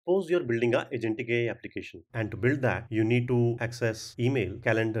Suppose you're building a agentic AI application, and to build that, you need to access email,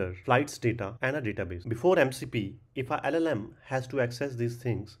 calendar, flights data, and a database. Before MCP, if a LLM has to access these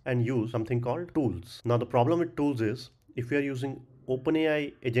things and use something called tools. Now, the problem with tools is if you are using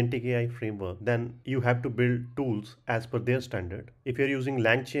OpenAI Agentic AI framework, then you have to build tools as per their standard. If you're using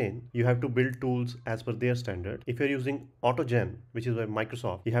LangChain, you have to build tools as per their standard. If you're using AutoGen, which is by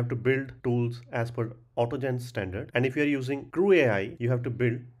Microsoft, you have to build tools as per AutoGen standard. And if you're using CrewAI, you have to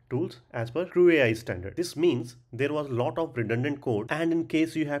build tools as per CrewAI standard. This means there was a lot of redundant code, and in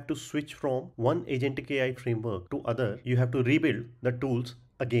case you have to switch from one agentic AI framework to other, you have to rebuild the tools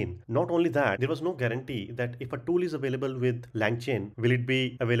again. Not only that, there was no guarantee that if a tool is available with LangChain, will it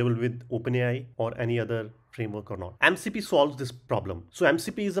be available with OpenAI or any other framework or not. MCP solves this problem. So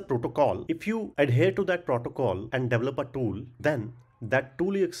MCP is a protocol. If you adhere to that protocol and develop a tool, then that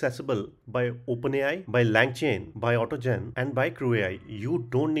tool is accessible by OpenAI, by LangChain, by AutoGen, and by CrewAI. You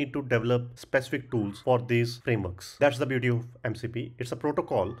don't need to develop specific tools for these frameworks. That's the beauty of MCP. It's a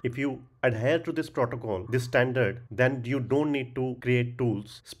protocol. If you adhere to this protocol, this standard, then you don't need to create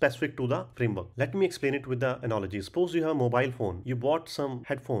tools specific to the framework. Let me explain it with the analogy. Suppose you have a mobile phone. You bought some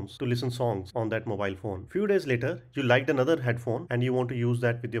headphones to listen songs on that mobile phone. Few days later, you liked another headphone and you want to use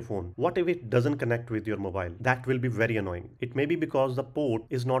that with your phone. What if it doesn't connect with your mobile? That will be very annoying. It may be because the port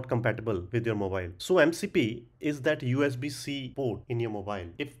is not compatible with your mobile. So MCP is that USB-C port in your mobile.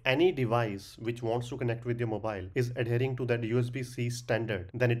 If any device which wants to connect with your mobile is adhering to that USB-C standard,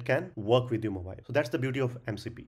 then it can work with your mobile. So that's the beauty of MCP.